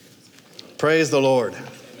Praise the Lord.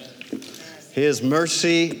 His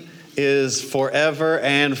mercy is forever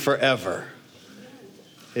and forever.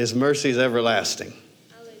 His mercy is everlasting.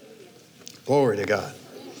 Glory to God.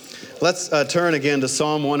 Let's turn again to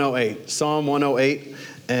Psalm 108. Psalm 108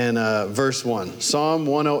 and verse 1. Psalm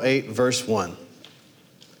 108, verse 1.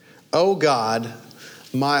 O God,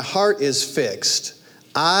 my heart is fixed.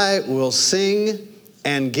 I will sing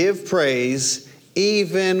and give praise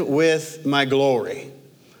even with my glory.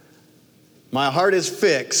 My heart is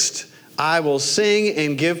fixed. I will sing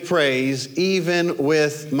and give praise even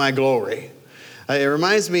with my glory. It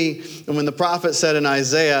reminds me when the prophet said in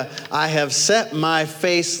Isaiah, I have set my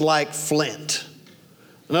face like flint.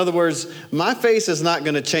 In other words, my face is not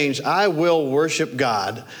going to change. I will worship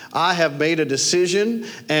God. I have made a decision,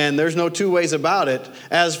 and there's no two ways about it.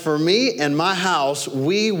 As for me and my house,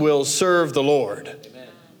 we will serve the Lord. Amen.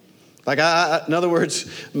 Like in other words,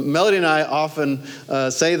 Melody and I often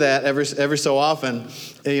say that every so often.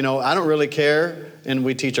 You know, I don't really care, and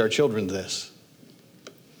we teach our children this.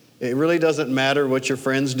 It really doesn't matter what your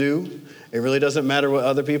friends do. It really doesn't matter what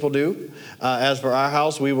other people do. As for our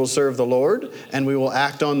house, we will serve the Lord, and we will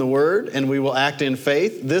act on the word, and we will act in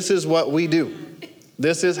faith. This is what we do.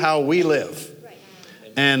 This is how we live.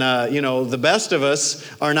 And, the best of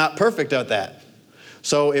us are not perfect at that.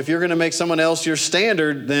 So if you're going to make someone else your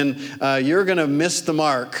standard, then you're going to miss the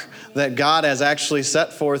mark that God has actually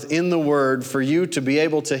set forth in the word for you to be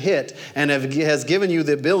able to hit, and has given you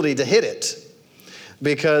the ability to hit it.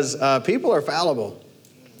 Because people are fallible.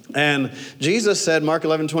 And Jesus said, Mark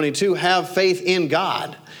 11:22, have faith in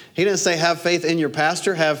God. He didn't say have faith in your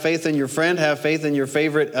pastor, have faith in your friend, have faith in your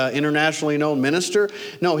favorite internationally known minister.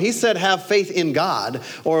 No, he said have faith in God,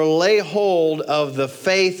 or lay hold of the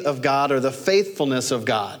faith of God, or the faithfulness of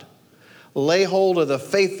God. Lay hold of the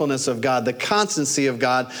faithfulness of God, the constancy of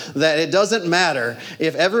God, that it doesn't matter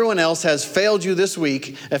if everyone else has failed you this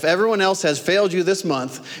week, if everyone else has failed you this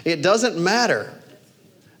month, it doesn't matter.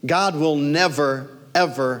 God will never,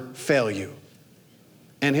 ever fail you.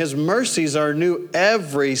 And his mercies are new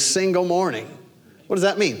every single morning. What does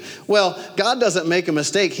that mean? Well, God doesn't make a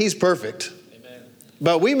mistake. He's perfect. Amen.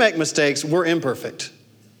 But we make mistakes. We're imperfect.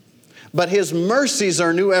 But his mercies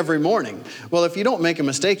are new every morning. Well, if you don't make a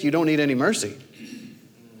mistake, you don't need any mercy.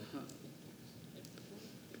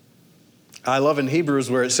 I love in Hebrews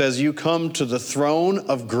where it says, you come to the throne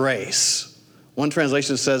of grace. One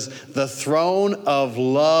translation says, the throne of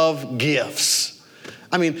love gifts.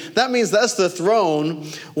 I mean, that means that's the throne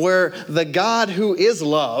where the God who is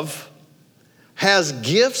love has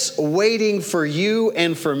gifts waiting for you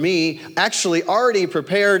and for me, actually already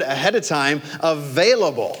prepared ahead of time,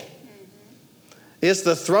 available. It's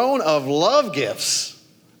the throne of love gifts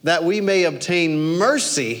that we may obtain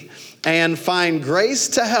mercy and find grace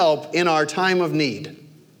to help in our time of need.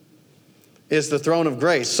 Is the throne of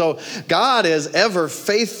grace. So God is ever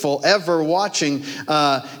faithful, ever watching.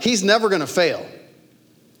 He's never going to fail.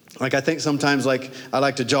 Like I think sometimes like I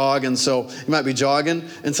like to jog, and so you might be jogging,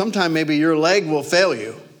 and sometime maybe your leg will fail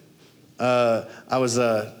you. I was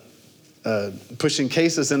pushing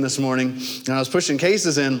cases in this morning, and I was pushing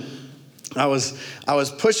cases in. I was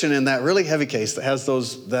pushing in that really heavy case that has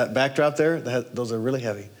that backdrop there. Those are really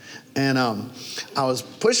heavy. And I was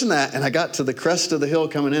pushing that, and I got to the crest of the hill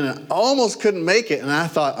coming in, and I almost couldn't make it. And I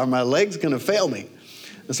thought, are my legs going to fail me?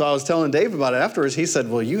 And so I was telling Dave about it afterwards. He said,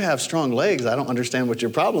 well, you have strong legs. I don't understand what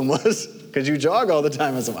your problem was, because you jog all the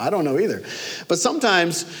time. I said, I don't know either. But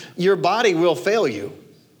sometimes your body will fail you.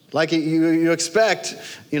 Like you expect,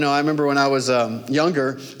 I remember when I was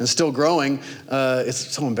younger and still growing,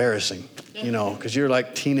 it's so embarrassing. Because you're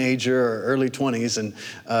like teenager or early 20s,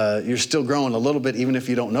 and you're still growing a little bit, even if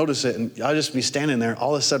you don't notice it. And I'll just be standing there.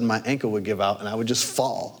 All of a sudden, my ankle would give out, and I would just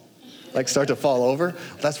fall, like start to fall over.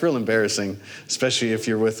 That's real embarrassing, especially if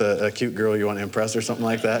you're with a cute girl you want to impress or something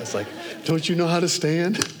like that. It's like, don't you know how to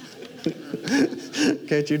stand?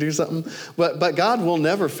 Can't you do something? But God will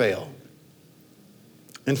never fail.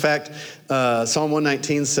 In fact, Psalm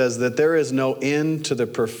 119 says that there is no end to the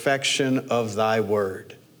perfection of thy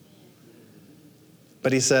word.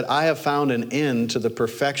 But he said, I have found an end to the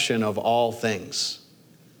perfection of all things.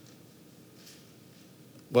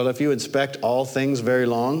 Well, if you inspect all things very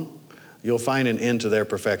long, you'll find an end to their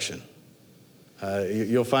perfection.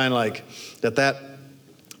 You'll find like that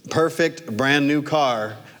perfect brand new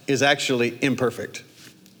car is actually imperfect.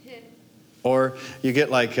 Or you get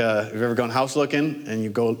like, have you ever gone house looking and you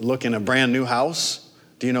go look in a brand new house?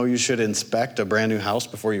 Do you know you should inspect a brand new house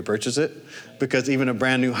before you purchase it? Because even a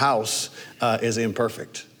brand new house is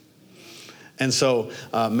imperfect. And so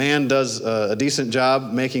man does a decent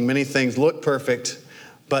job making many things look perfect,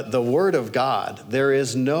 But the Word of God, there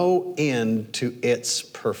is no end to its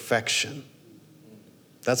perfection.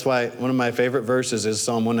 That's why one of my favorite verses is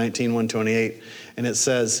Psalm 119, 128. And it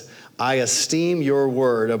says, I esteem your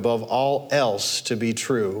word above all else to be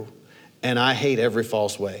true, and I hate every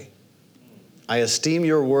false way. I esteem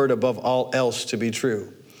your word above all else to be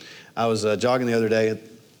true. I was jogging the other day,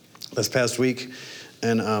 this past week,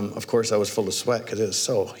 and of course I was full of sweat because it is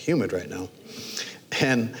so humid right now.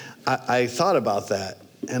 And I thought about that,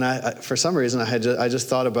 and I for some reason I just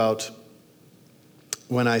thought about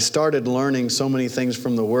when I started learning so many things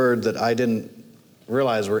from the Word that I didn't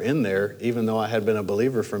realize were in there, even though I had been a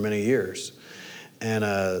believer for many years. And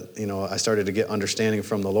I started to get understanding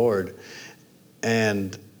from the Lord,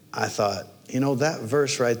 and I thought, that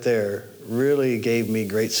verse right there really gave me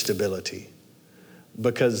great stability,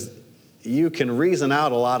 because you can reason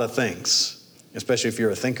out a lot of things, especially if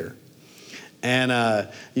you're a thinker. And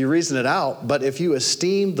you reason it out, but if you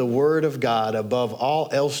esteem the Word of God above all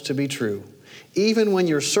else to be true, even when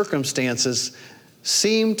your circumstances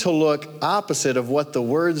seem to look opposite of what the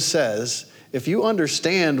Word says, if you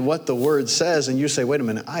understand what the Word says and you say, wait a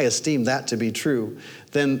minute, I esteem that to be true,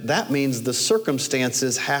 then that means the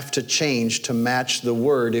circumstances have to change to match the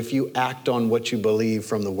Word if you act on what you believe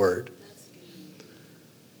from the Word.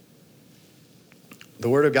 The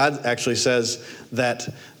Word of God actually says that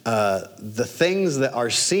the things that are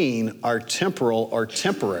seen are temporal or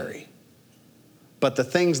temporary, but the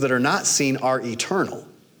things that are not seen are eternal.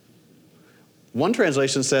 One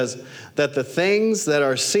translation says that the things that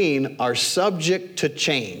are seen are subject to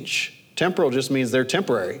change. Temporal just means they're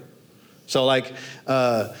temporary. So like in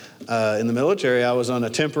the military, I was on a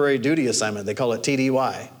temporary duty assignment. They call it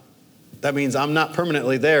TDY. That means I'm not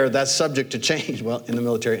permanently there. That's subject to change. Well, in the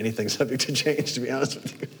military, anything's subject to change, to be honest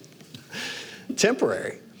with you.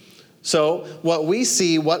 Temporary. So what we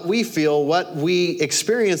see, what we feel, what we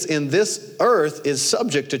experience in this earth is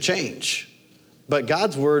subject to change. But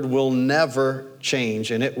God's word will never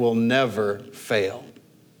change, and it will never fail.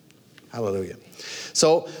 Hallelujah.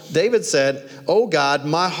 So David said, "O God,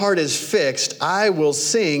 my heart is fixed. I will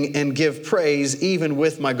sing and give praise even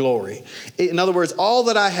with my glory." In other words, all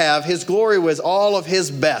that I have, his glory was all of his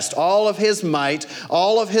best, all of his might,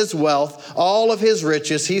 all of his wealth, all of his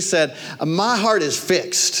riches. He said, my heart is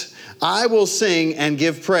fixed. I will sing and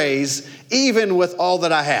give praise even with all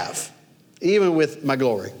that I have, even with my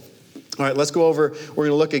glory. All right, let's go over. We're going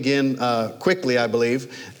to look again quickly, I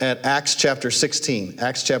believe, at Acts chapter 16.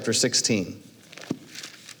 Acts chapter 16.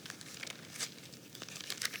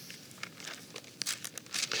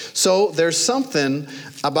 So there's something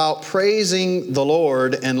about praising the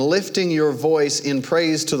Lord and lifting your voice in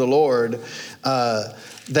praise to the Lord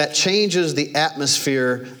that changes the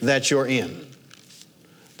atmosphere that you're in.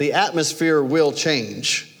 The atmosphere will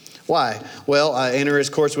change. Why? Well, enter his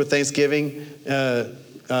courts with thanksgiving,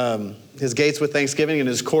 his gates with thanksgiving, and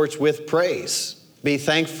his courts with praise. Be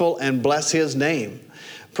thankful and bless his name.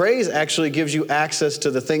 Praise actually gives you access to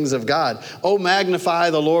the things of God. "Oh,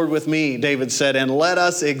 magnify the Lord with me," David said, "and let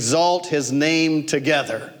us exalt his name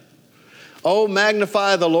together." Oh,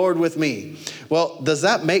 magnify the Lord with me. Well, does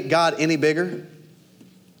that make God any bigger?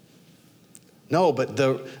 No, but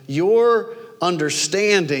your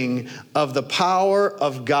understanding of the power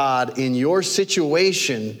of God in your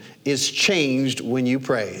situation is changed when you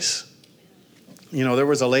praise. You know, there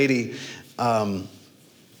was a lady that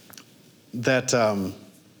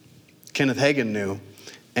Kenneth Hagin knew,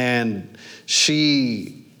 and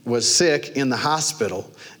she was sick in the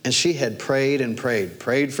hospital, and she had prayed and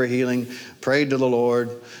prayed for healing, prayed to the Lord,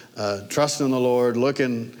 trusting in the Lord,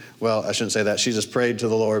 well, I shouldn't say that. She just prayed to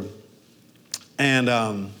the Lord.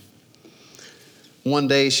 And one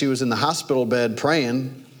day she was in the hospital bed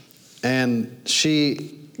praying, and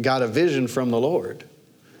she got a vision from the Lord.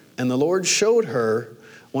 And the Lord showed her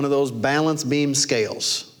one of those balance beam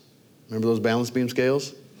scales. Remember those balance beam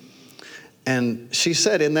scales? And she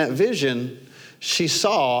said in that vision, she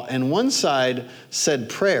saw, and one side said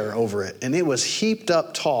prayer over it, and it was heaped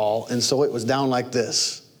up tall, and so it was down like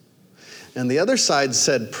this. And the other side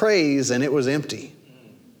said praise, and it was empty.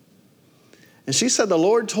 And she said the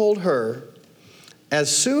Lord told her,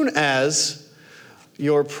 as soon as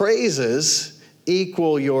your praises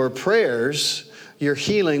equal your prayers, your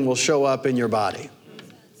healing will show up in your body.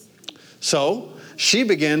 So she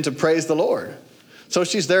began to praise the Lord. So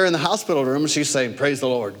she's there in the hospital room, and she's saying, praise the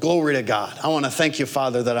Lord, glory to God. I want to thank you,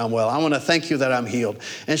 Father, that I'm well. I want to thank you that I'm healed.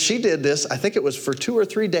 And she did this, I think it was for 2 or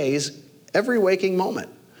 3 days, every waking moment.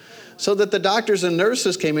 So that the doctors and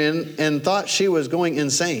nurses came in and thought she was going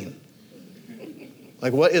insane.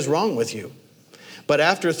 Like, what is wrong with you? But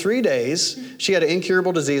after 3 days, she had an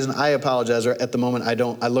incurable disease, and I apologize. At the moment, I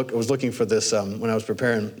was looking for this when I was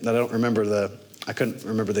preparing, that I couldn't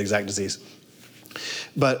remember the exact disease.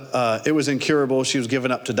 But it was incurable. She was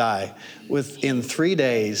given up to die. Within 3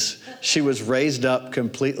 days, she was raised up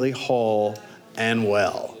completely whole and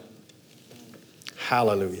well.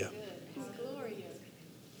 Hallelujah.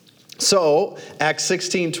 So, Acts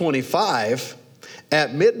 16:25,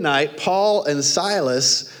 at midnight, Paul and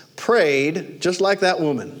Silas prayed just like that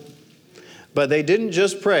woman. But they didn't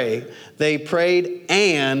just pray. They prayed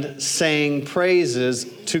and sang praises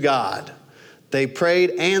to God. They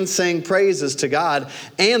prayed and sang praises to God.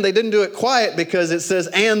 And they didn't do it quiet because it says,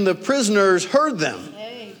 and the prisoners heard them.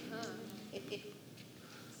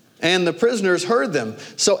 And the prisoners heard them.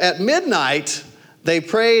 So at midnight, they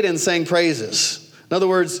prayed and sang praises. In other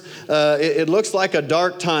words, it looks like a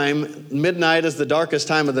dark time. Midnight is the darkest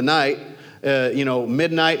time of the night.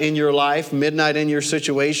 Midnight in your life, midnight in your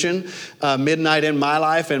situation, midnight in my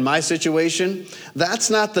life and my situation. That's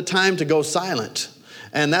not the time to go silent.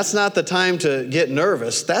 And that's not the time to get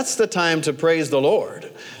nervous. That's the time to praise the Lord.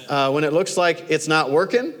 When it looks like it's not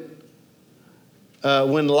working,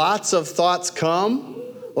 when lots of thoughts come,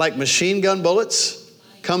 like machine gun bullets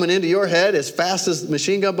coming into your head as fast as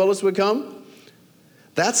machine gun bullets would come,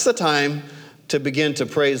 that's the time to begin to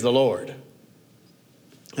praise the Lord.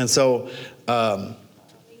 And so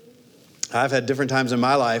I've had different times in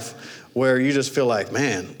my life where you just feel like,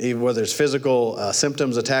 man, even whether it's physical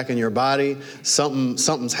symptoms attacking your body,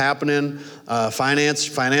 something's happening,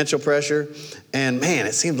 financial pressure, and man,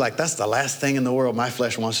 it seems like that's the last thing in the world my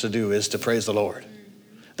flesh wants to do is to praise the Lord.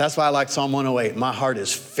 That's why I like Psalm 108. My heart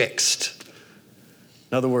is fixed.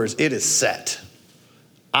 In other words, it is set.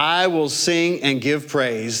 I will sing and give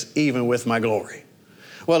praise even with my glory.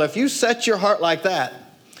 Well, if you set your heart like that,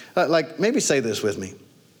 like maybe say this with me.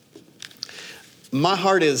 My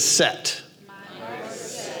heart is set.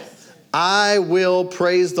 I will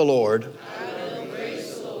praise the Lord,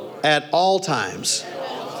 at all times.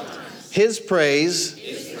 His praise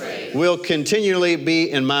will continually be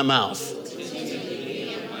in my mouth.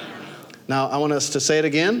 Now, I want us to say it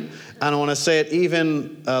again. I want to say it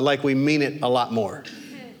even like we mean it a lot more.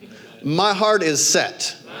 My heart is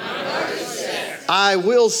set. I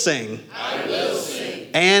will sing.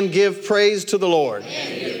 And give praise to the Lord.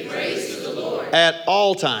 At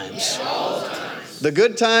all times. The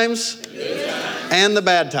good times and the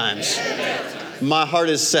bad times. My heart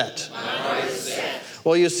is set.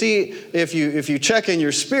 Well, you see, if you check in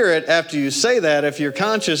your spirit after you say that, if you're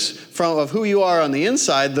conscious of who you are on the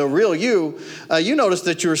inside, the real you, you notice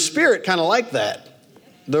that your spirit kind of like that.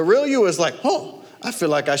 The real you is like, oh, I feel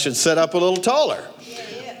like I should set up a little taller.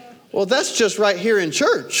 Well, that's just right here in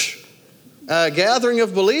church. A gathering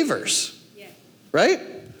of believers. Right?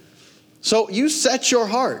 So you set your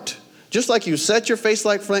heart. Just like you set your face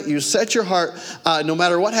like flint, you set your heart. No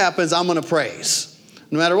matter what happens, I'm going to praise.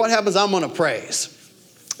 No matter what happens, I'm going to praise.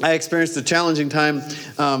 I experienced a challenging time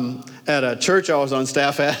at a church I was on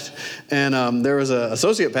staff at, and there was an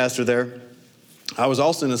associate pastor there. I was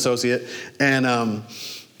also an associate, and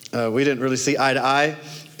we didn't really see eye to eye,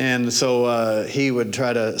 and so he would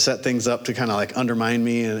try to set things up to kind of like undermine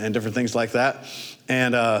me and different things like that.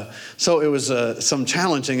 And so it was some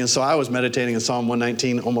challenging, and so I was meditating in Psalm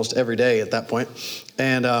 119 almost every day at that point.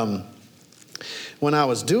 And when I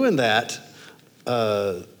was doing that,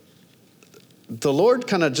 the Lord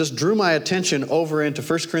kind of just drew my attention over into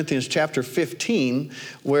 1 Corinthians chapter 15,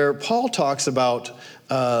 where Paul talks about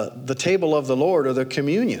the table of the Lord, or the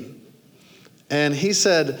communion. And he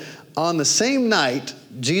said, on the same night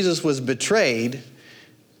Jesus was betrayed,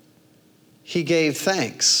 he gave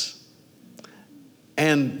thanks.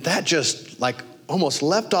 And that just like almost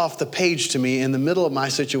leapt off the page to me in the middle of my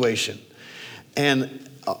situation. And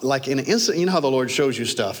like in an instant, you know how the Lord shows you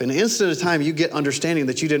stuff. In an instant of time, you get understanding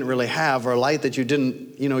that you didn't really have, or light that you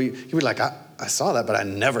didn't, you'd be like, I saw that, but I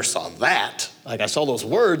never saw that. Like I saw those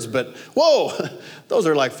words, but whoa, those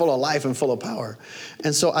are like full of life and full of power.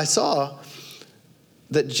 And so I saw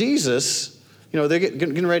that Jesus, they're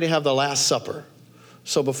getting ready to have the Last Supper.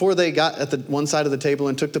 So before they got at the one side of the table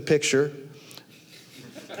and took the picture,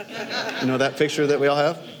 that picture that we all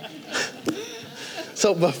have?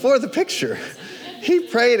 So before the picture, he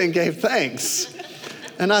prayed and gave thanks.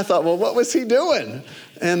 And I thought, well, what was he doing?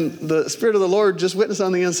 And the Spirit of the Lord just witnessed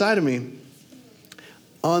on the inside of me.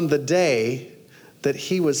 On the day that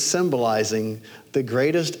he was symbolizing the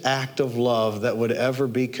greatest act of love that would ever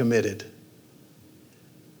be committed,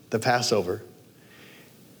 the Passover,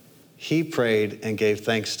 he prayed and gave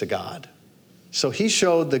thanks to God. So he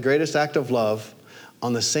showed the greatest act of love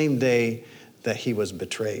on the same day that he was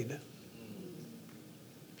betrayed.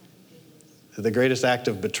 The greatest act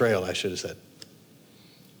of betrayal, I should have said.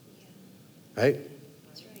 Right?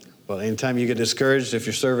 Well, anytime you get discouraged, if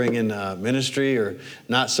you're serving in ministry or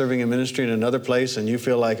not serving in ministry in another place, and you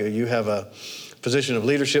feel like you have a position of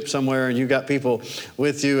leadership somewhere and you got people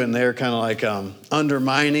with you and they're kind of like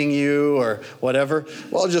undermining you or whatever,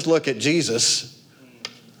 well, just look at Jesus.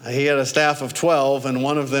 He had a staff of 12 and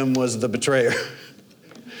one of them was the betrayer.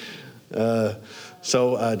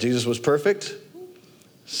 So Jesus was perfect.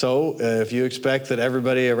 So if you expect that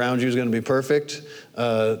everybody around you is going to be perfect,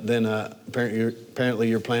 then apparently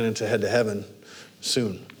you're planning to head to heaven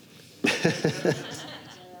soon.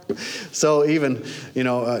 So even,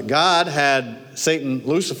 God had Satan,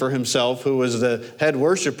 Lucifer himself, who was the head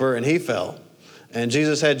worshiper, and he fell. And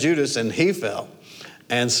Jesus had Judas, and he fell.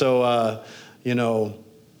 And so,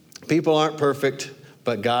 people aren't perfect,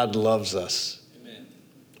 but God loves us. Amen.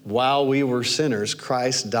 While we were sinners,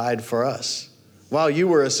 Christ died for us. While you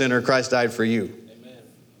were a sinner, Christ died for you. Amen.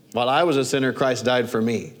 While I was a sinner, Christ died for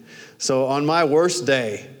me. So on my worst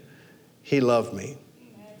day, he loved me.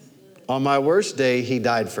 On my worst day, he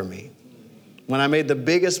died for me. When I made the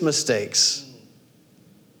biggest mistakes,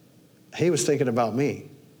 he was thinking about me.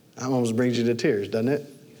 That almost brings you to tears, doesn't it?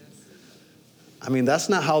 I mean, that's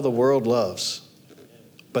not how the world loves,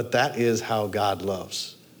 but that is how God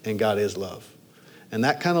loves, and God is love. And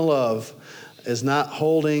that kind of love is not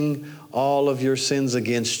holding all of your sins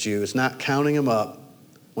against you. It's not counting them up.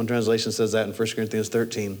 One translation says that in 1 Corinthians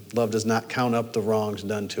 13. Love does not count up the wrongs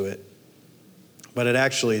done to it, but it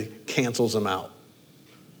actually cancels them out.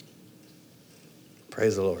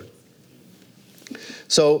 Praise the Lord.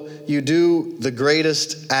 So you do the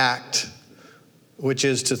greatest act, which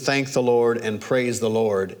is to thank the Lord and praise the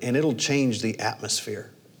Lord, and it'll change the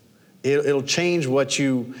atmosphere. It'll change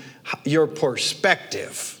your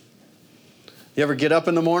perspective. You ever get up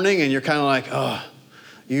in the morning and you're kind of like,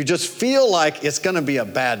 you just feel like it's going to be a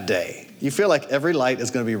bad day. You feel like every light is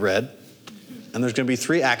going to be red, and there's going to be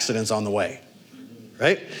 3 accidents on the way,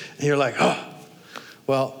 right? And you're like,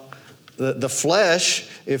 well, the flesh,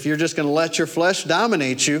 if you're just going to let your flesh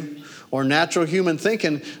dominate you, or natural human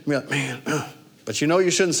thinking, be like, man, but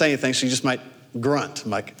you shouldn't say anything, so you just might grunt.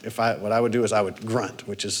 Like what I would do is I would grunt,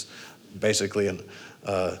 which is basically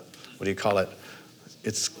what do you call it?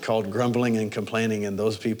 It's called grumbling and complaining, and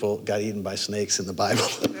those people got eaten by snakes in the Bible.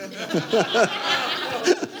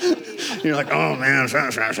 You're like, oh man,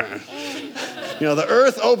 the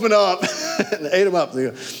earth opened up and ate them up.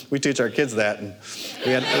 We teach our kids that, and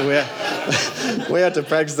we have to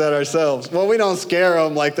practice that ourselves. Well, we don't scare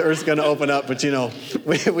them like the earth's going to open up, but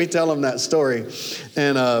we tell them that story.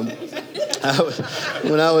 And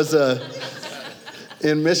when I was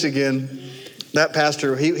in Michigan, that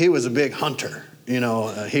pastor, he was a big hunter.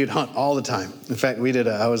 He'd hunt all the time. In fact,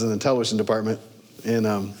 I was in the television department,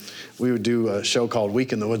 and we would do a show called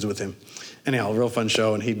Week in the Woods with him. Anyhow, a real fun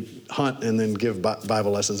show, and he'd hunt and then give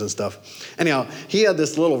Bible lessons and stuff. Anyhow, he had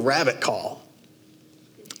this little rabbit call.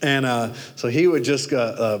 And so he would just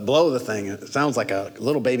blow the thing. It sounds like a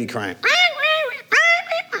little baby crying.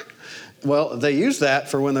 Well, they use that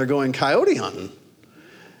for when they're going coyote hunting.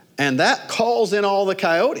 And that calls in all the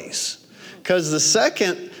coyotes. Because the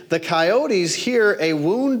second the coyotes hear a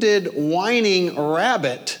wounded, whining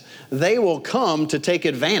rabbit, they will come to take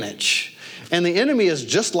advantage. And the enemy is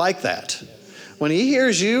just like that. When he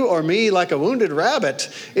hears you or me like a wounded rabbit,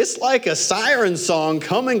 it's like a siren song,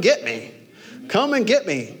 come and get me. Come and get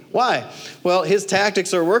me. Why? Well, his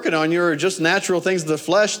tactics are working on you, or just natural things of the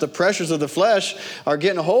flesh. The pressures of the flesh are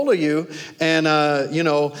getting a hold of you. And,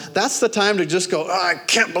 that's the time to just go, I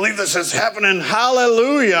can't believe this is happening.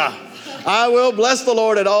 Hallelujah. I will bless the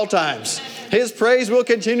Lord at all times. His praise will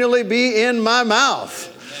continually be in my mouth.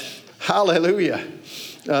 Hallelujah.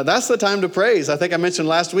 That's the time to praise. I think I mentioned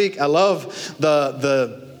last week, I love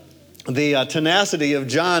the tenacity of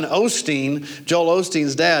John Osteen, Joel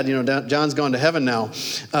Osteen's dad. John's gone to heaven now.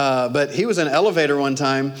 But he was in an elevator one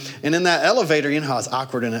time. And in that elevator, you know how it's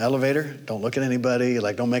awkward in an elevator? Don't look at anybody,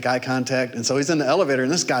 don't make eye contact. And so he's in the elevator,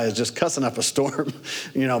 and this guy is just cussing up a storm.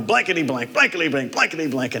 Blankety blank, blankety blank, blankety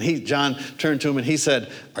blank. And John turned to him and he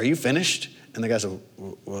said, are you finished? And the guy said,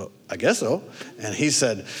 well, I guess so. And he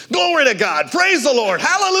said, glory to God, praise the Lord,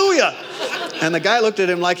 hallelujah. And the guy looked at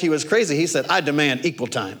him like he was crazy. He said, I demand equal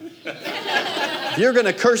time. If you're going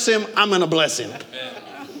to curse him, I'm going to bless him.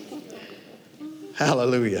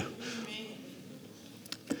 Hallelujah.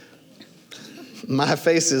 My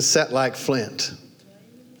face is set like flint.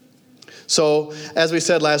 So, as we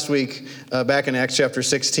said last week, back in Acts chapter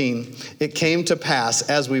 16, it came to pass,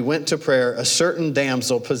 as we went to prayer, a certain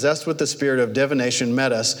damsel possessed with the spirit of divination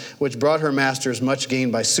met us, which brought her masters much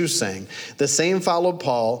gain by soothsaying. The same followed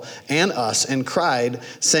Paul and us, and cried,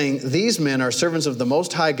 saying, these men are servants of the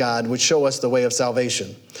Most High God, which show us the way of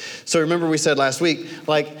salvation. So remember we said last week,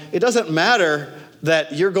 it doesn't matter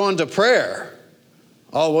that you're going to prayer.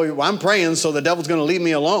 Oh, well, I'm praying, so the devil's going to leave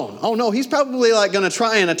me alone. Oh, no, he's probably going to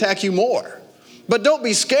try and attack you more. But don't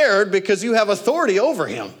be scared because you have authority over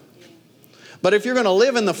him. But if you're going to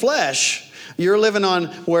live in the flesh, you're living on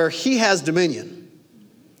where he has dominion.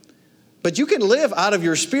 But you can live out of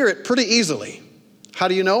your spirit pretty easily. How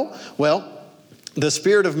do you know? Well, the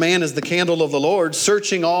spirit of man is the candle of the Lord,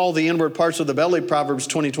 searching all the inward parts of the belly, Proverbs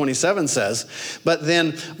 20:27 says. But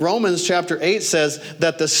then Romans chapter 8 says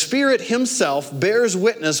that the Spirit himself bears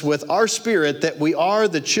witness with our spirit that we are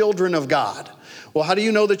the children of God. Well, how do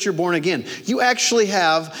you know that you're born again? You actually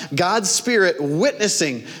have God's Spirit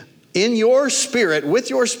witnessing in your spirit, with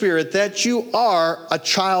your spirit, that you are a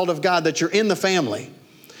child of God, that you're in the family.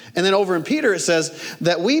 And then over in Peter it says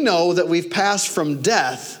that we know that we've passed from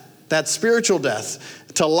death, that spiritual death,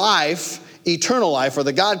 to life, eternal life, or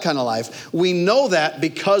the God kind of life. We know that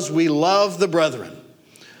because we love the brethren.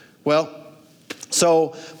 Well,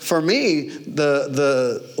 so for me,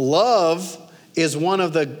 the love is one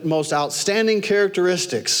of the most outstanding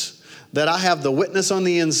characteristics that I have the witness on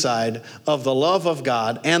the inside of the love of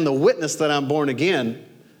God and the witness that I'm born again,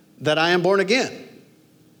 that I am born again.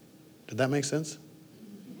 Did that make sense?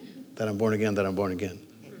 That I'm born again, that I'm born again.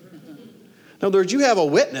 In other words, you have a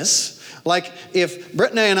witness. Like if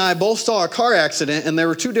Brittany and I both saw a car accident and there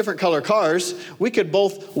were two different color cars, we could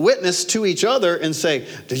both witness to each other and say,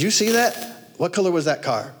 did you see that? What color was that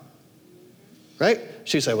car? Right?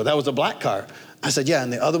 She'd say, well, that was a black car. I said, yeah,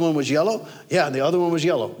 and the other one was yellow? Yeah, and the other one was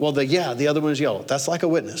yellow. Well, the other one was yellow. That's like a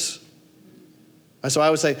witness. And so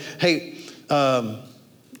I would say, hey,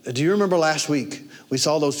 do you remember last week we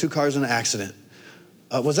saw those two cars in an accident?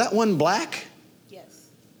 Was that one black?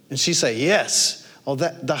 And she say, yes. Oh,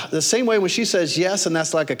 the same way when she says yes, and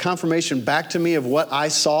that's like a confirmation back to me of what I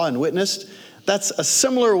saw and witnessed, that's a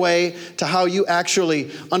similar way to how you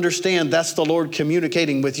actually understand that's the Lord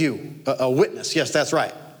communicating with you. A witness, yes, that's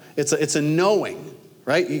right. It's a knowing,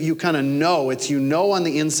 right? You kind of know. It's you know on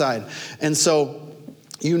the inside. And so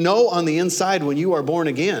you know on the inside when you are born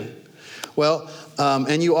again. Well,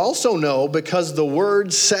 and you also know because the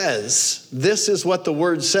word says, this is what the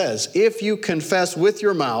word says. If you confess with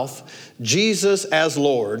your mouth Jesus as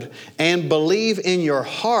Lord and believe in your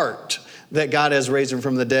heart that God has raised him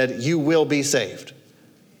from the dead, you will be saved.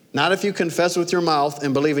 Not if you confess with your mouth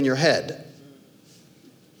and believe in your head.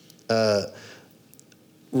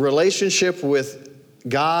 Relationship with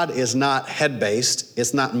God is not head-based.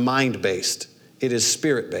 It's not mind-based. It is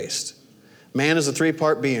spirit-based. Man is a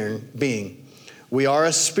three-part being. We are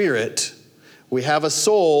a spirit, we have a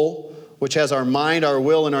soul, which has our mind, our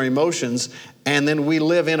will, and our emotions, and then we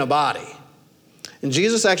live in a body. And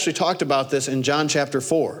Jesus actually talked about this in John chapter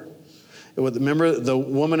 4. Remember the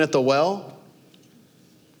woman at the well?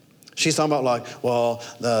 She's talking about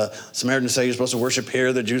the Samaritans say you're supposed to worship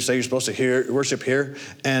here, the Jews say you're supposed to worship here.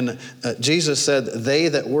 And Jesus said, they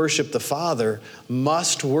that worship the Father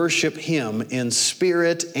must worship him in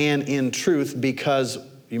spirit and in truth because,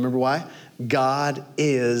 you remember why? God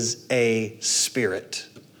is a spirit.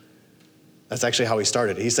 That's actually how he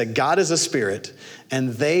started it. He said, God is a spirit, and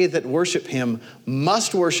they that worship him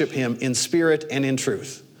must worship him in spirit and in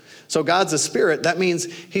truth. So God's a spirit. That means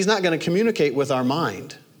he's not going to communicate with our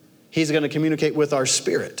mind. He's going to communicate with our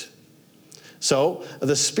spirit. So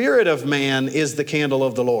the spirit of man is the candle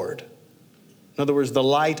of the Lord. In other words, the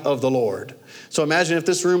light of the Lord. So imagine if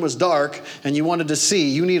this room was dark and you wanted to see,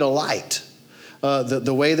 you need a light.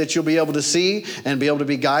 The way that you'll be able to see and be able to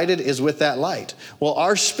be guided is with that light. Well,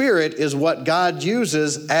 our spirit is what God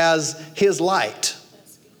uses as his light,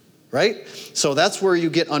 right? So that's where you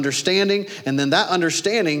get understanding, and then that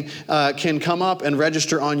understanding can come up and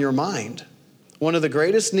register on your mind. One of the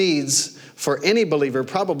greatest needs for any believer,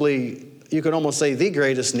 probably you could almost say the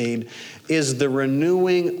greatest need, is the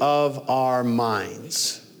renewing of our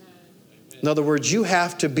minds. In other words, you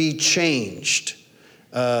have to be changed.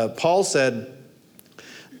 Paul said,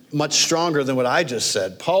 much stronger than what I just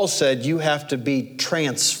said. Paul said you have to be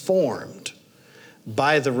transformed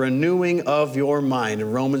by the renewing of your mind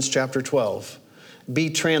in Romans chapter 12. Be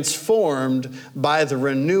transformed by the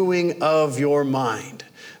renewing of your mind.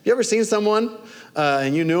 Have you ever seen someone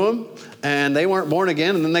and you knew them and they weren't born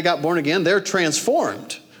again and then they got born again? They're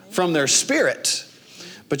transformed from their spirit.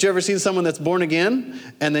 But you ever seen someone that's born again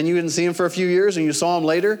and then you didn't see them for a few years and you saw them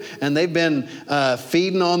later and they've been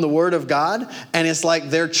feeding on the Word of God and it's like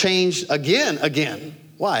they're changed again.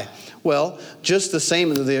 Why? Well, just the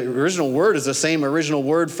same, the original word is the same original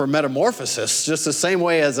word for metamorphosis. Just the same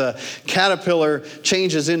way as a caterpillar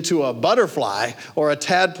changes into a butterfly or a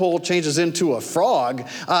tadpole changes into a frog,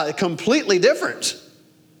 completely different.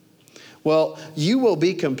 Well, you will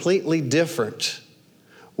be completely different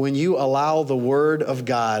when you allow the Word of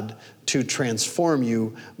God to transform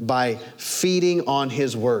you by feeding on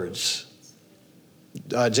His words.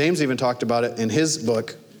 James even talked about it in his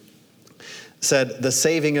book, said the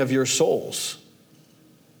saving of your souls.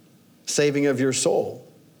 Saving of your soul.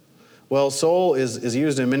 Well, soul is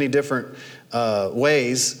used in many different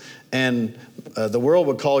ways, and the world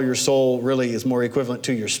would call your soul really is more equivalent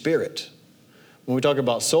to your spirit. When we talk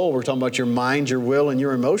about soul, we're talking about your mind, your will, and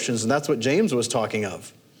your emotions, and that's what James was talking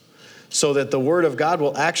of. So that the Word of God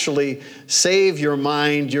will actually save your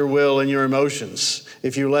mind, your will, and your emotions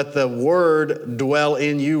if you let the Word dwell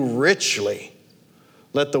in you richly.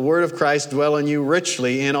 Let the word of Christ dwell in you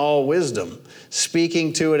richly in all wisdom,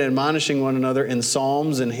 speaking to and admonishing one another in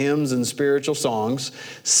psalms and hymns and spiritual songs,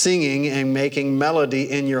 singing and making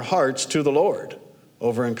melody in your hearts to the Lord,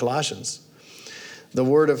 over in Colossians. The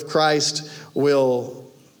word of Christ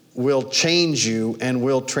will change you and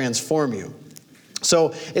will transform you.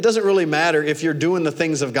 So it doesn't really matter if you're doing the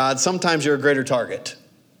things of God. Sometimes you're a greater target,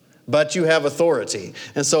 but you have authority.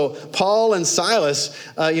 And so Paul and Silas,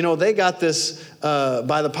 they got this,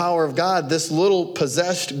 by the power of God, this little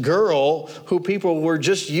possessed girl who people were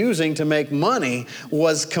just using to make money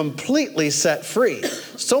was completely set free.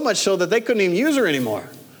 So much so that they couldn't even use her anymore.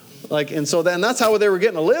 And that's how they were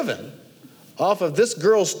getting a living, off of this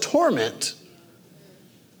girl's torment.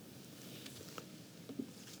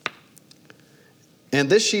 And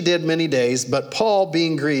this she did many days, but Paul,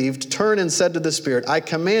 being grieved, turned and said to the Spirit, I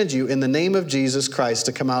command you in the name of Jesus Christ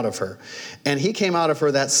to come out of her. And he came out of her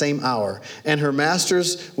that same hour. And her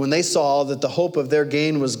masters, when they saw that the hope of their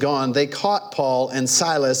gain was gone, they caught Paul and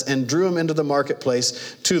Silas and drew them into the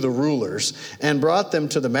marketplace to the rulers and brought them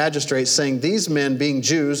to the magistrates, saying, these men, being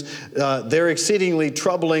Jews, they're exceedingly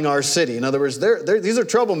troubling our city. In other words, these are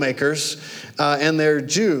troublemakers, and they're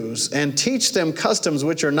Jews, and teach them customs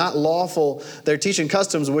which are not lawful. They're teaching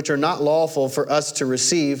customs which are not lawful for us to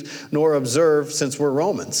receive nor observe, since we're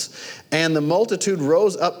Romans. And the multitude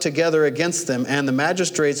rose up together against them, and the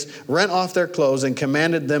magistrates rent off their clothes and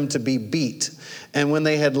commanded them to be beat. And when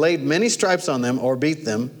they had laid many stripes on them, or beat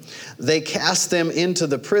them, they cast them into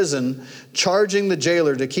the prison, charging the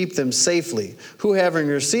jailer to keep them safely, who, having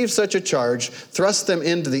received such a charge, thrust them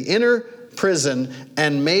into the inner prison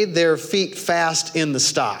and made their feet fast in the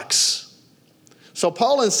stocks. So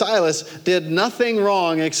Paul and Silas did nothing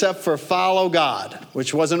wrong except for follow God,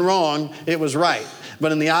 which wasn't wrong, it was right.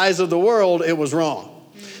 But in the eyes of the world, it was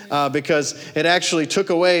wrong, because it actually took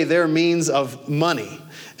away their means of money.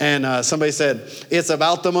 And somebody said, it's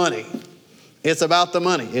about the money. It's about the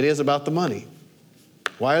money. It is about the money.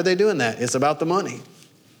 Why are they doing that? It's about the money.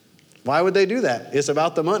 Why would they do that? It's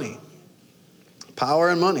about the money. Power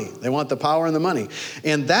and money. They want the power and the money.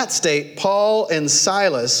 In that state, Paul and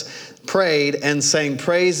Silas prayed and sang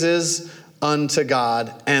praises unto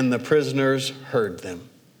God, and the prisoners heard them.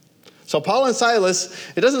 So Paul and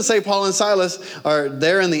Silas, it doesn't say Paul and Silas are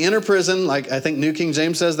there in the inner prison, like I think New King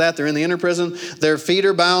James says that. They're in the inner prison. Their feet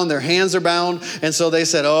are bound. Their hands are bound. And so they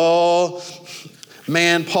said, oh,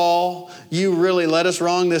 man, Paul, you really led us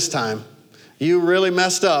wrong this time. You really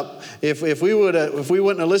messed up. If we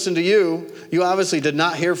wouldn't have listened to you, you obviously did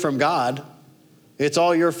not hear from God. It's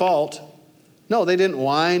all your fault. No, they didn't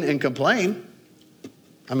whine and complain.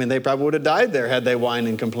 I mean, they probably would have died there had they whined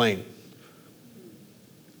and complained.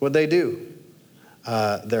 What'd they do?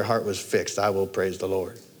 Their heart was fixed. I will praise the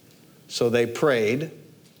Lord. So they prayed. In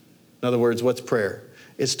other words, what's prayer?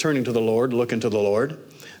 It's turning to the Lord, looking to the Lord.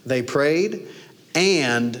 They prayed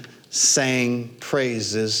and sang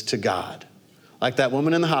praises to God. Like that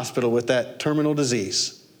woman in the hospital with that terminal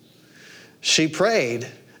disease. She prayed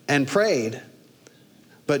and prayed.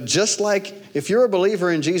 But just like if you're a believer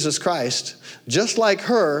in Jesus Christ, just like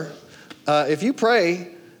her, if you pray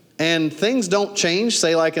and things don't change,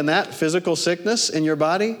 say like in that physical sickness in your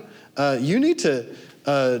body, you need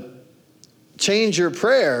to change your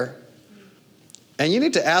prayer, and you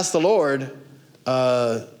need to ask the Lord,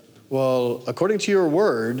 well, according to your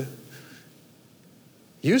word,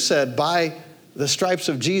 you said by the stripes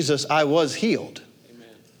of Jesus I was healed. Amen.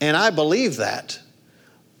 And I believe that.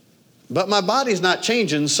 But my body's not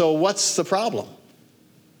changing, so what's the problem?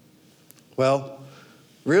 Well,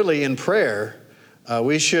 really in prayer,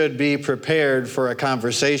 We should be prepared for a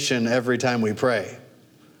conversation every time we pray.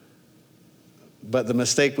 But the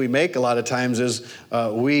mistake we make a lot of times is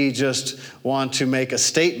we just want to make a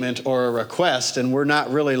statement or a request, and we're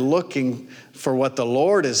not really looking for what the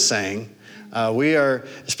Lord is saying. We are,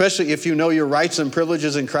 especially if you know your rights and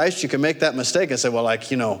privileges in Christ, you can make that mistake and say, well,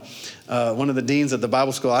 one of the deans at the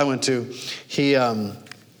Bible school I went to, he,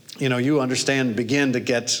 you understand, begin to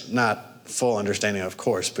get, not full understanding, of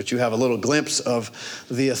course, but you have a little glimpse of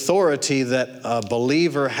the authority that a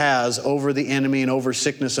believer has over the enemy and over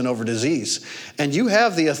sickness and over disease. And you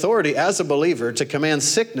have the authority as a believer to command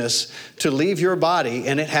sickness to leave your body,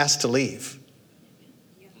 and it has to leave.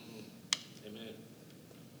 Amen.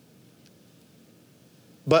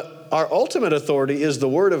 But our ultimate authority is the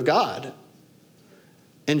Word of God.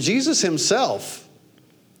 And Jesus himself,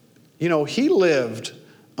 he lived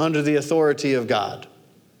under the authority of God.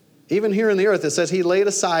 Even here in the earth, it says he laid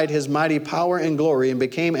aside his mighty power and glory and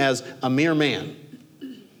became as a mere man.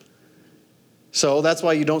 So that's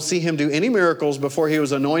why you don't see him do any miracles before he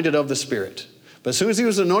was anointed of the Spirit. But as soon as he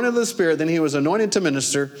was anointed of the Spirit, then he was anointed to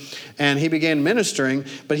minister, and he began ministering.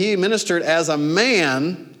 But he ministered as a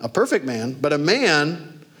man, a perfect man, but a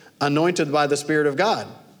man anointed by the Spirit of God.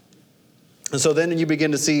 And so then you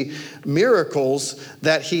begin to see miracles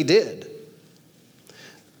that he did.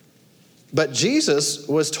 But Jesus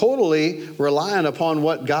was totally reliant upon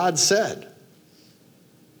what God said.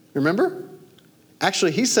 Remember?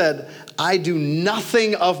 Actually, he said, I do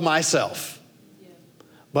nothing of myself.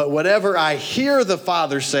 But whatever I hear the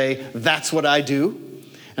Father say, that's what I do.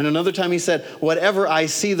 And another time he said, whatever I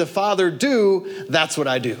see the Father do, that's what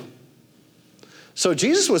I do. So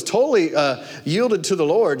Jesus was totally yielded to the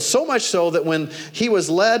Lord, so much so that when he was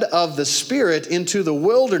led of the Spirit into the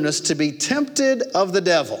wilderness to be tempted of the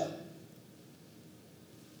devil.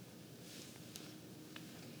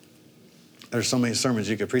 There's so many sermons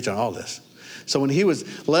you could preach on all this. So when he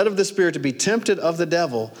was led of the Spirit to be tempted of the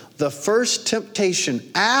devil, the first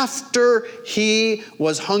temptation after he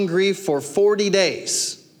was hungry for 40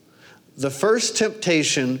 days, the first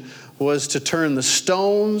temptation was to turn the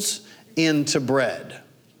stones into bread.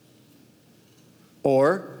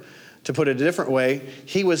 Or, to put it a different way,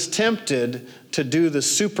 he was tempted to do the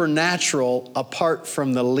supernatural apart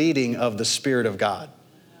from the leading of the Spirit of God.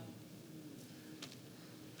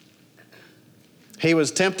 He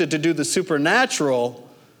was tempted to do the supernatural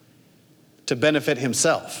to benefit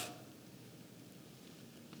himself.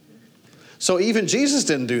 So even Jesus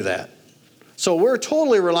didn't do that. So we're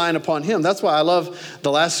totally relying upon him. That's why I love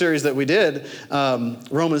the last series that we did,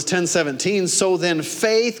 Romans 10:17. So then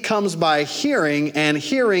faith comes by hearing, and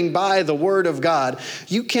hearing by the word of God.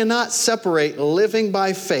 You cannot separate living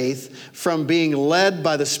by faith from being led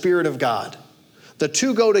by the Spirit of God. The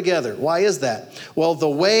two go together. Why is that? Well, the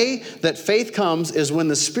way that faith comes is when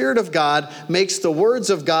the Spirit of God makes the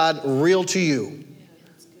words of God real to you.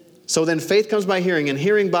 So then faith comes by hearing, and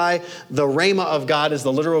hearing by the rhema of God is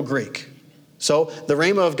the literal Greek. So the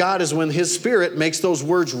rhema of God is when his Spirit makes those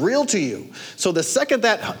words real to you. So the second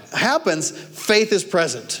that happens, faith is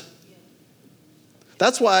present.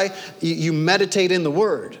 That's why you meditate in the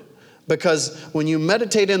Word. Because when you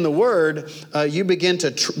meditate in the Word, you begin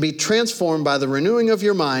to be transformed by the renewing of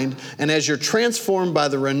your mind. And as you're transformed by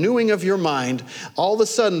the renewing of your mind, all of a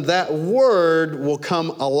sudden that Word will come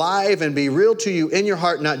alive and be real to you in your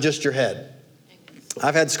heart, not just your head.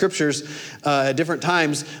 I've had scriptures at different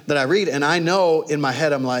times that I read, and I know in my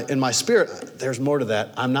head, I'm like, in my spirit, there's more to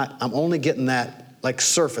that. I'm only getting that like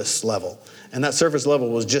surface level. And that surface level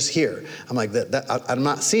was just here. I'm like, I'm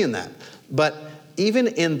not seeing that. But even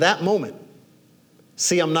in that moment,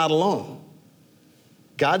 see, I'm not alone.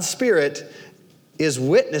 God's Spirit is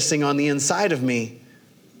witnessing on the inside of me.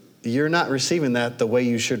 You're not receiving that the way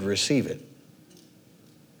you should receive it.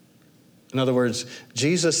 In other words,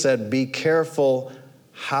 Jesus said, be careful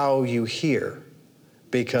how you hear,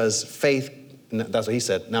 because faith, that's what he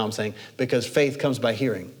said. Now I'm saying, because faith comes by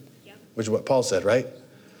hearing, which is what Paul said, right?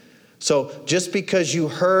 So just because you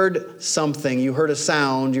heard something, you heard a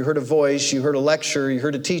sound, you heard a voice, you heard a lecture, you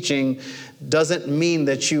heard a teaching, doesn't mean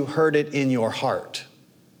that you heard it in your heart,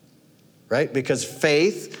 right? Because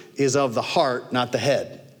faith is of the heart, not the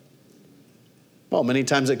head. Well, many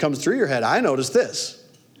times it comes through your head. I noticed this.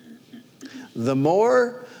 The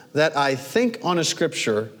more that I think on a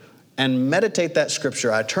scripture and meditate that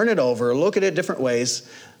scripture, I turn it over, look at it different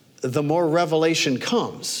ways, the more revelation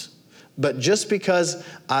comes. But just because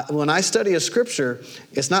when I study a scripture,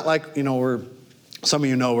 it's not like, some of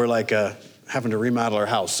you know we're like having to remodel our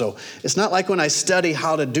house. So it's not like when I study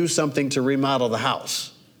how to do something to remodel the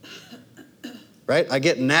house. right? I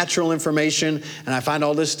get natural information and I find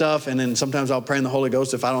all this stuff, and then sometimes I'll pray in the Holy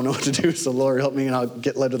Ghost if I don't know what to do, so Lord help me and I'll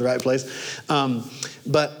get led to the right place.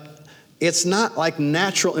 But it's not like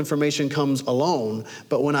natural information comes alone,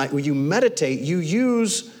 but when you meditate, you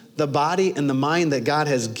use the body and the mind that God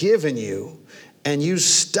has given you, and you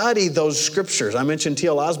study those scriptures. I mentioned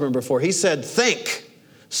T.L. Osborne before. He said, think.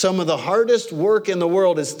 Some of the hardest work in the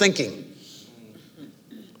world is thinking.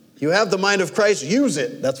 You have the mind of Christ, use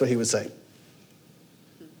it. That's what he would say.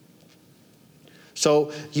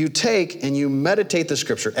 So you take and you meditate the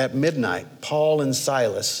scripture. At midnight, Paul and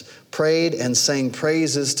Silas prayed and sang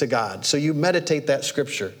praises to God. So you meditate that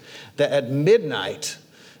scripture. That at midnight,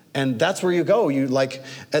 and that's where you go. You like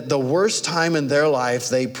at the worst time in their life,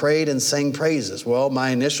 they prayed and sang praises. Well, my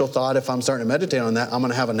initial thought, if I'm starting to meditate on that, I'm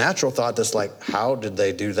going to have a natural thought that's like, how did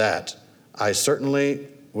they do that? I certainly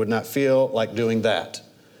would not feel like doing that.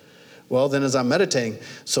 Well, then as I'm meditating,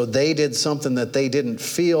 so they did something that they didn't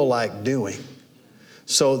feel like doing.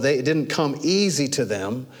 So it didn't come easy to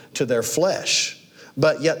them, to their flesh,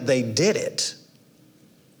 but yet they did it.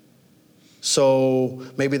 So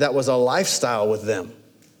maybe that was a lifestyle with them.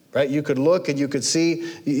 Right? You could look and you could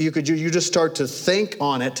see, you just start to think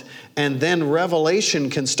on it, and then revelation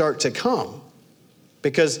can start to come.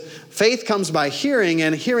 Because faith comes by hearing,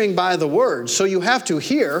 and hearing by the word. So you have to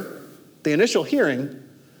hear, the initial hearing,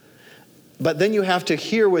 but then you have to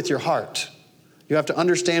hear with your heart. You have to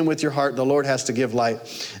understand with your heart. The Lord has to give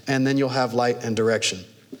light, and then you'll have light and direction.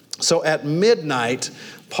 So at midnight,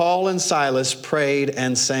 Paul and Silas prayed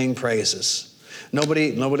and sang praises.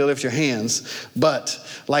 Nobody lift your hands, but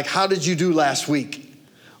like, how did you do last week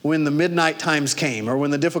when the midnight times came or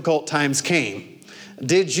when the difficult times came?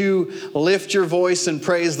 Did you lift your voice and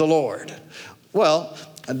praise the Lord? Well,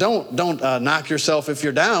 don't knock yourself if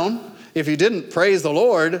you're down. If you didn't praise the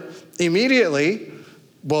Lord immediately,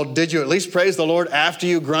 well, did you at least praise the Lord after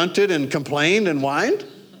you grunted and complained and whined?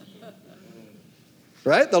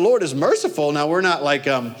 Right? The Lord is merciful. Now, we're not like,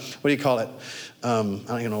 what do you call it? I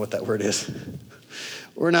don't even know what that word is.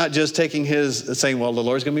 We're not just taking saying, well, the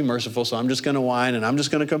Lord's going to be merciful, so I'm just going to whine and I'm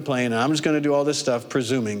just going to complain and I'm just going to do all this stuff,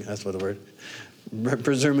 presuming, that's what the word,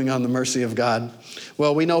 presuming on the mercy of God.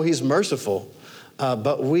 Well, we know he's merciful,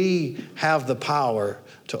 but we have the power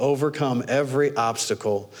to overcome every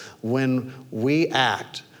obstacle when we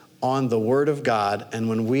act on the word of God and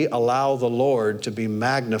when we allow the Lord to be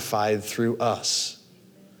magnified through us.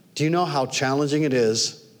 Do you know how challenging it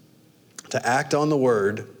is to act on the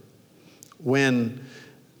word when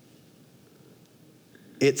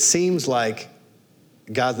it seems like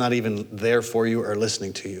God's not even there for you or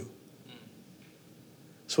listening to you?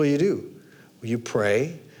 That's what you do. You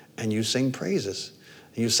pray and you sing praises.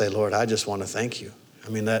 And you say, Lord, I just want to thank you. I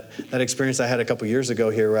mean, that experience I had a couple years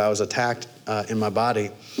ago here where I was attacked in my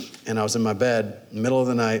body, and I was in my bed, middle of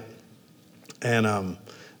the night, and a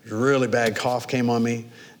really bad cough came on me,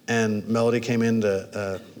 and Melody came in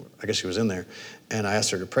I guess she was in there, and I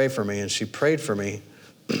asked her to pray for me, and she prayed for me.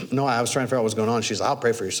 No, I was trying to figure out what was going on. She said, I'll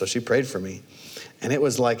pray for you. So she prayed for me. And it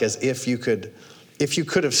was like as if you could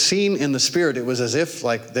have seen in the spirit, it was as if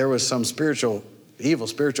like there was some evil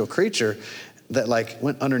spiritual creature that like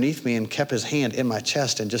went underneath me and kept his hand in my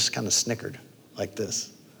chest and just kind of snickered like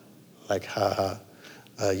this. Like,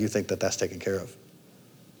 you think that's taken care of.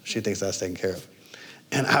 She thinks that's taken care of.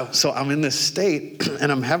 And so I'm in this state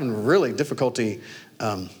and I'm having really difficulty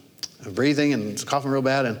breathing and coughing real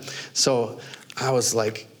bad. And so I was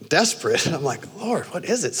like desperate. I'm like, Lord, what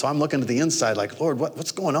is it? So I'm looking to the inside like, Lord,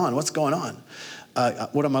 what's going on? What's going on?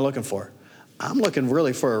 What am I looking for? I'm looking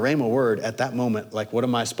really for a rhema word at that moment. Like, what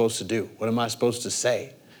am I supposed to do? What am I supposed to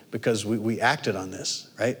say? Because we acted on this,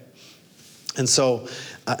 right? And so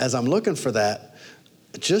as I'm looking for that,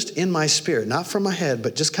 just in my spirit, not from my head,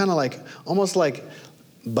 but just kind of like, almost like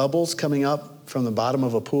bubbles coming up from the bottom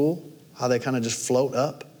of a pool, how they kind of just float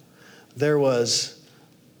up. There was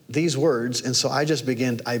these words, and so I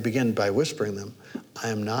began by whispering them. I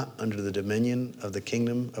am not under the dominion of the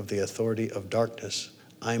kingdom of the authority of darkness.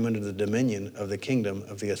 I am under the dominion of the kingdom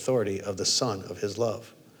of the authority of the Son of his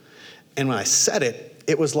love. And when I said it,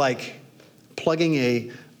 it was like plugging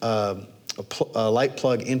a light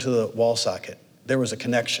plug into the wall socket. There was a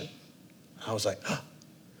connection. I was like, oh.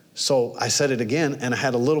 So I said it again, and I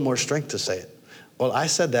had a little more strength to say it. Well, I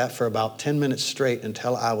said that for about 10 minutes straight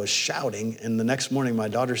until I was shouting. And the next morning, my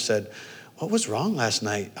daughter said, what was wrong last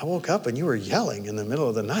night? I woke up and you were yelling in the middle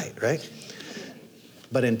of the night, right?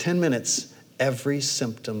 But in 10 minutes, every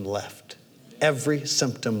symptom left. Every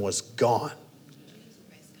symptom was gone.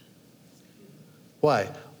 Why?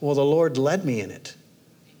 Well, the Lord led me in it.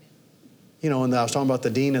 And I was talking about the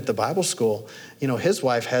dean at the Bible school. His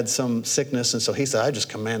wife had some sickness, and so he said, I just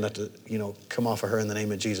command that to, come off of her in the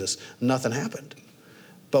name of Jesus. Nothing happened.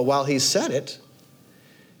 But while he said it,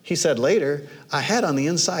 he said later, I had on the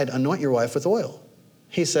inside, anoint your wife with oil.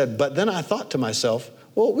 He said, but then I thought to myself,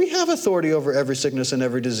 well, we have authority over every sickness and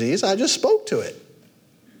every disease. I just spoke to it.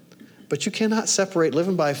 But you cannot separate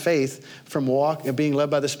living by faith from being led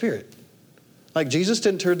by the Spirit. Like Jesus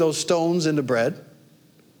didn't turn those stones into bread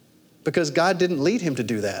because God didn't lead him to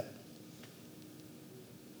do that.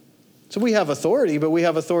 So we have authority, but we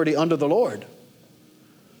have authority under the Lord.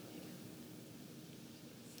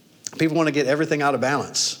 People want to get everything out of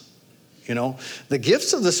balance. The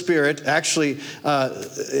gifts of the Spirit actually,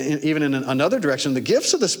 even in another direction, the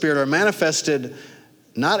gifts of the Spirit are manifested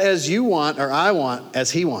not as you want or I want,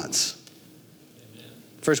 as he wants.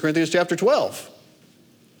 1 Corinthians chapter 12.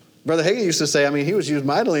 Brother Hagin used to say, he was used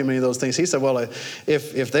mightily in many of those things. He said, well,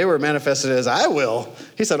 if they were manifested as I will,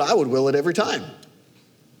 he said, I would will it every time.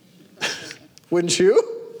 Wouldn't you?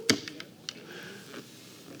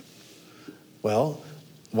 Well,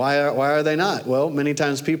 why are they not? Well, many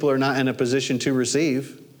times people are not in a position to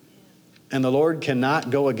receive. And the Lord cannot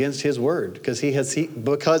go against his word because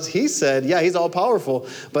he said, yeah, he's all powerful.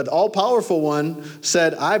 But the all powerful one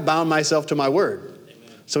said, I bound myself to my word.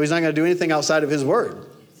 Amen. So he's not going to do anything outside of his word.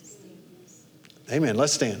 Amen.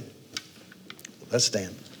 Let's stand. Let's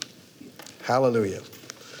stand. Hallelujah.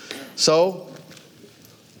 So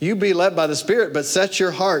you be led by the Spirit, but set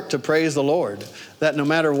your heart to praise the Lord. That no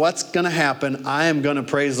matter what's going to happen, I am going to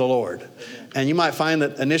praise the Lord. And you might find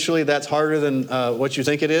that initially that's harder than what you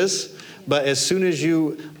think it is. But as soon as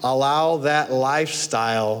you allow that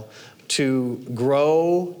lifestyle to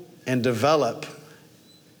grow and develop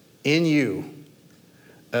in you,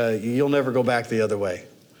 you'll never go back the other way.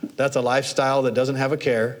 That's a lifestyle that doesn't have a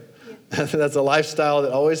care. That's a lifestyle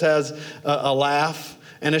that always has a laugh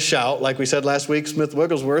and a shout. Like we said last week, Smith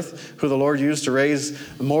Wigglesworth, who the Lord used to raise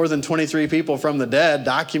more than 23 people from the dead,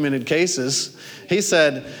 documented cases. He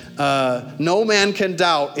said, no man can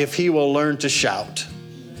doubt if he will learn to shout.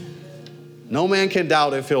 No man can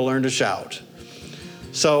doubt if he'll learn to shout.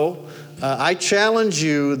 So I challenge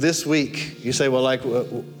you this week. You say,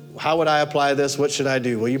 well, how would I apply this? What should I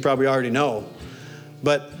do? Well, you probably already know.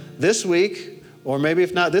 But this week, or maybe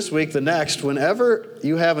if not this week, the next, whenever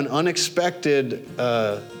you have an unexpected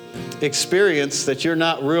experience that you're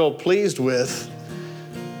not real pleased with,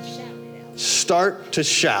 start to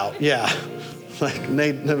shout. Yeah. Like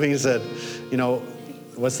Nate Naveen said,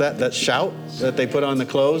 what's that? That shout that they put on the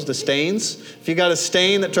clothes, the stains. If you got a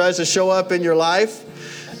stain that tries to show up in your life,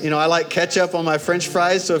 I like ketchup on my French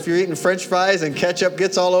fries. So if you're eating French fries and ketchup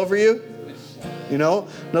gets all over you, in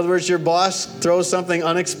other words, your boss throws something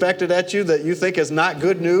unexpected at you that you think is not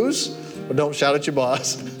good news, well, don't shout at your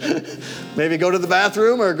boss. Maybe go to the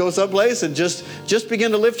bathroom or go someplace and just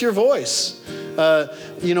begin to lift your voice.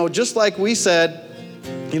 Just like we said,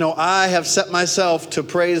 I have set myself to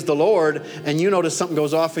praise the Lord, and you notice something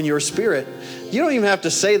goes off in your spirit. You don't even have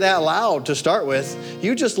to say that loud to start with.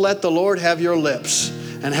 You just let the Lord have your lips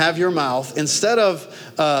and have your mouth instead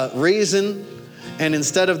of reason and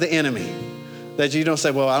instead of the enemy. That you don't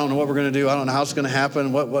say, well, I don't know what we're going to do. I don't know how it's going to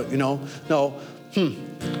happen. No.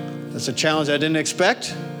 That's a challenge I didn't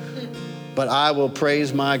expect, but I will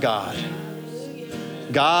praise my God.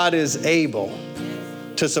 God is able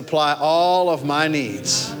to supply all of my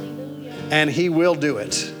needs, and he will do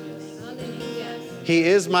it. He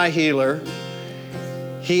is my healer.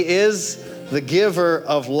 He is the giver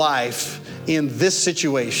of life in this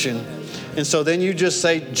situation. And so then you just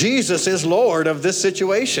say, Jesus is Lord of this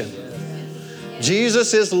situation.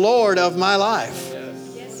 Jesus is Lord of my life.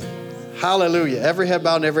 Hallelujah. Every head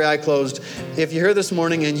bowed and every eye closed. If you're here this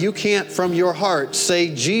morning and you can't from your heart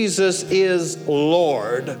say Jesus is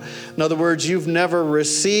Lord, in other words, you've never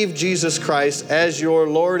received Jesus Christ as your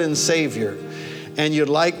Lord and Savior, and you'd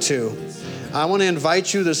like to, I want to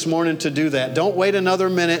invite you this morning to do that. Don't wait another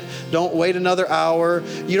minute. Don't wait another hour.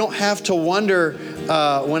 You don't have to wonder,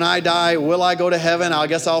 when I die, will I go to heaven? I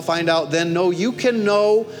guess I'll find out then. No, you can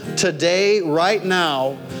know today, right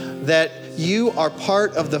now, that you are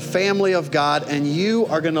part of the family of God and you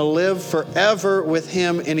are going to live forever with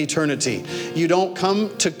him in eternity. You don't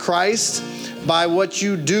come to Christ by what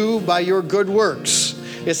you do, by your good works.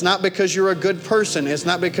 It's not because you're a good person. It's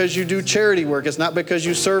not because you do charity work. It's not because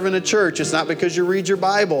you serve in a church. It's not because you read your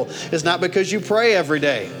Bible. It's not because you pray every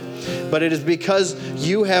day. But it is because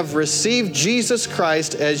you have received Jesus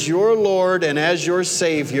Christ as your Lord and as your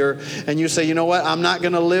Savior. And you say, you know what? I'm not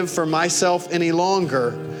going to live for myself any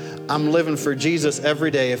longer. I'm living for Jesus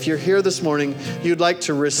every day. If you're here this morning, you'd like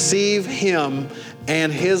to receive Him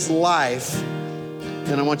and His life,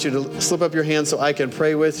 then I want you to slip up your hand so I can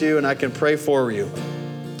pray with you and I can pray for you.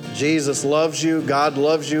 Jesus loves you. God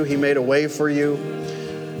loves you. He made a way for you.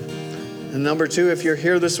 And number two, if you're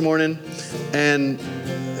here this morning and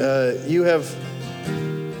you have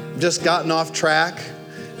just gotten off track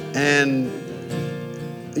and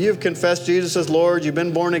you've confessed Jesus as Lord, you've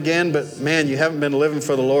been born again, but man, you haven't been living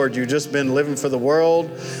for the Lord. You've just been living for the world,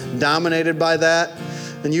 dominated by that.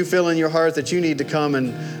 And you feel in your heart that you need to come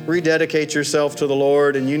and rededicate yourself to the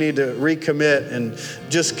Lord, and you need to recommit and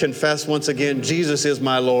just confess once again, Jesus is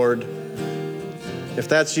my Lord. If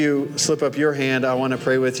that's you, slip up your hand. I want to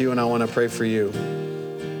pray with you and I want to pray for you.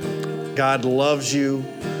 God loves you.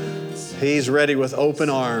 He's ready with open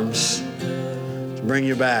arms to bring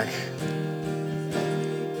you back.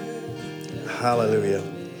 Hallelujah.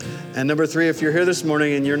 And number three, if you're here this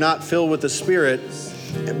morning and you're not filled with the Spirit,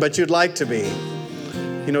 but you'd like to be.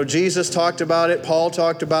 You know, Jesus talked about it. Paul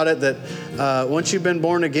talked about it, that once you've been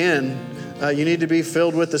born again, you need to be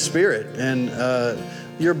filled with the Spirit. And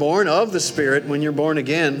you're born of the Spirit when you're born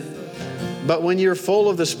again. But when you're full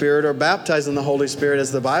of the Spirit or baptized in the Holy Spirit,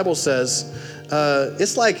 as the Bible says,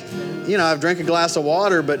 it's like, you know, I've drank a glass of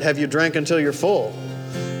water, but have you drank until you're full?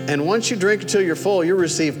 And once you drink until you're full, you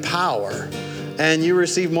receive power. And you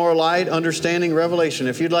receive more light, understanding, revelation.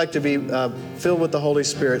 If you'd like to be filled with the Holy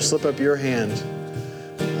Spirit, slip up your hand.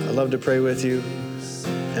 I'd love to pray with you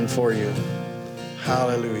and for you.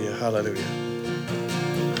 Hallelujah, hallelujah,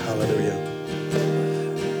 hallelujah.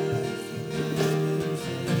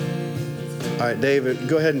 All right, David,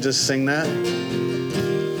 go ahead and just sing that.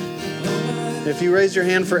 If you raised your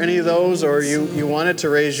hand for any of those, or you wanted to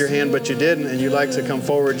raise your hand but you didn't and you'd like to come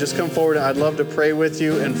forward, just come forward. I'd love to pray with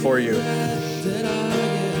you and for you.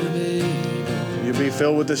 You'll be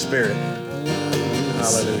filled with the Spirit.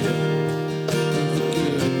 Hallelujah.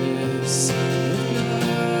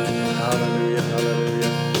 Hallelujah,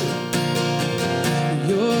 hallelujah.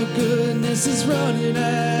 Your goodness is running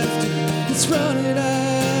after, it's running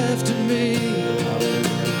after me.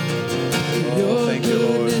 Your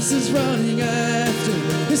goodness is running after,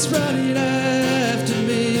 it's running after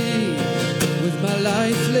me. With my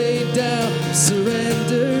life laid down,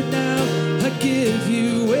 surrendered now, I give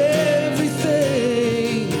you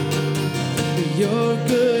everything. Your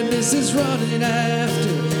goodness is running after,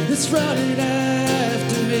 it's running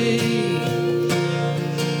after me.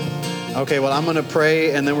 Okay, well, I'm going to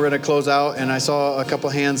pray and then we're going to close out. And I saw a couple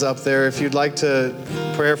hands up there. If you'd like to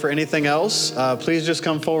pray for anything else, please just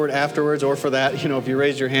come forward afterwards, or for that, you know, if you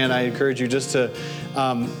raise your hand, I encourage you just to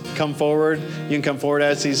come forward. You can come forward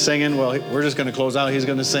as he's singing. Well, we're just going to close out. He's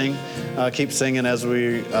going to sing. Keep singing as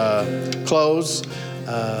we close.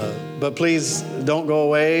 But please don't go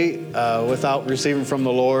away without receiving from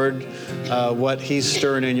the Lord what He's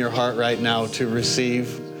stirring in your heart right now to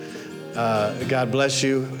receive. God bless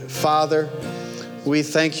you. Father, we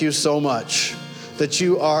thank you so much that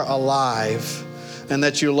you are alive and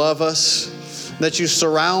that you love us, that you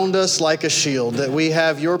surround us like a shield, that we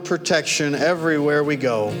have your protection everywhere we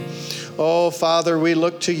go. Oh, Father, we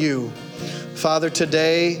look to you. Father,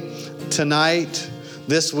 today, tonight,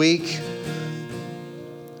 this week,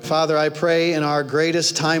 Father, I pray in our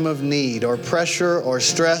greatest time of need or pressure or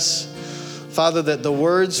stress, Father, that the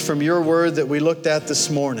words from your word that we looked at this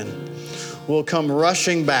morning will come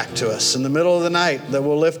rushing back to us in the middle of the night, that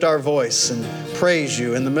we'll lift our voice and praise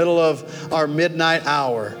you in the middle of our midnight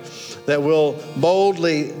hour, that we'll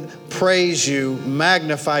boldly praise you,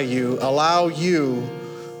 magnify you, allow you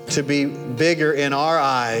to be bigger in our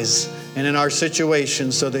eyes and in our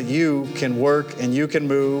situations so that you can work and you can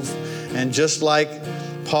move. And just like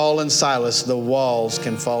Paul and Silas, the walls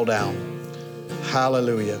can fall down.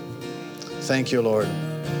 Hallelujah. Thank you, Lord.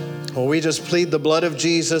 Well, we just plead the blood of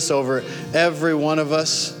Jesus over every one of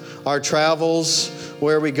us, our travels,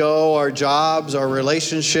 where we go, our jobs, our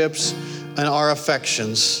relationships, and our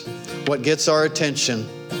affections, what gets our attention.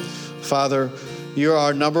 Father, you're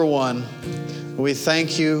our number one. We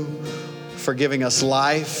thank you for giving us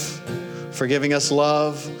life, for giving us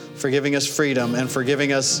love, for giving us freedom, and for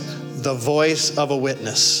giving us the voice of a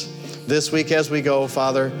witness. This week as we go,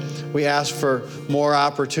 Father, we ask for more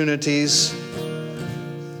opportunities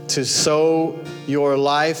to sow your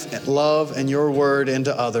life and love and your word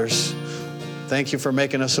into others. Thank you for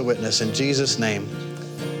making us a witness. In Jesus' name,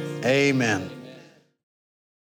 amen.